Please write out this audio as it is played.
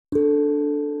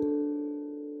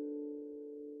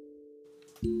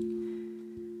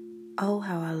Oh,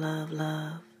 how I love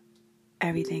love.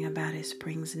 Everything about it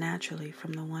springs naturally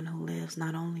from the one who lives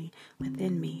not only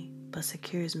within me, but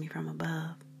secures me from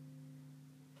above.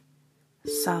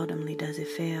 Seldomly does it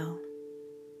fail.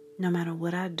 No matter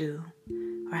what I do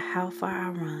or how far I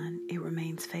run, it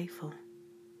remains faithful,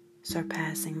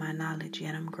 surpassing my knowledge,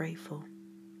 yet I'm grateful.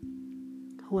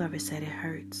 Whoever said it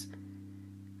hurts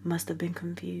must have been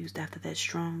confused after that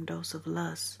strong dose of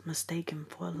lust mistaken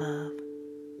for love,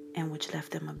 and which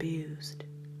left them abused.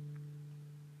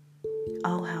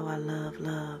 Oh, how I love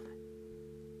love.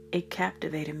 It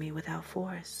captivated me without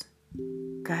force,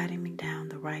 guiding me down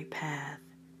the right path,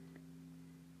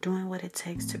 doing what it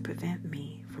takes to prevent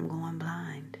me from going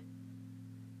blind.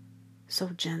 So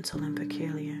gentle and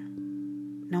peculiar.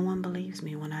 No one believes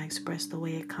me when I express the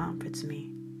way it comforts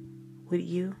me. Would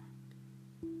you?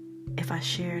 If I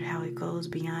shared how it goes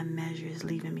beyond measures,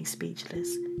 leaving me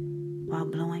speechless while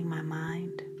blowing my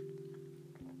mind?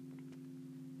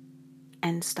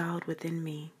 Installed within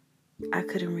me, I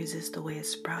couldn't resist the way it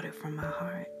sprouted from my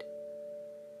heart.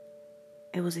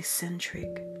 It was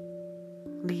eccentric,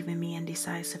 leaving me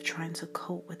indecisive, trying to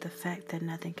cope with the fact that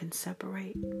nothing can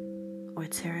separate or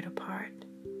tear it apart.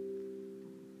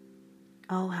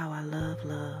 Oh, how I love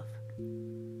love.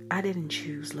 I didn't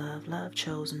choose love, love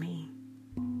chose me.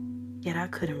 Yet I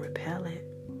couldn't repel it,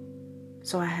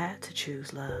 so I had to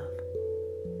choose love.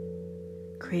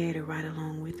 Created right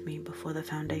along with me before the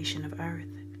foundation of earth,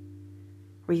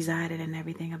 resided in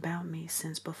everything about me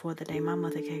since before the day my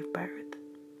mother gave birth.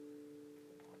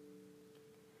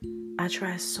 I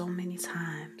tried so many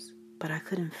times, but I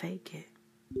couldn't fake it.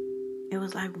 It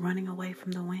was like running away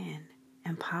from the wind,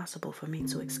 impossible for me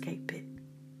to escape it.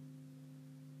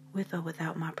 With or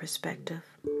without my perspective,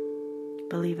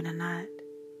 believe it or not,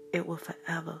 it will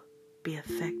forever be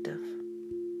effective.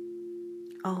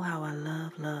 Oh, how I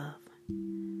love love.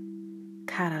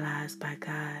 Catalyzed by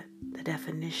God, the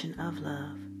definition of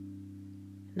love.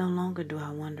 No longer do I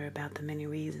wonder about the many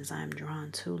reasons I am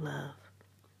drawn to love.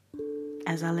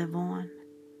 As I live on,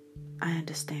 I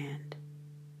understand.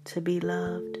 To be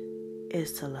loved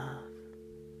is to love.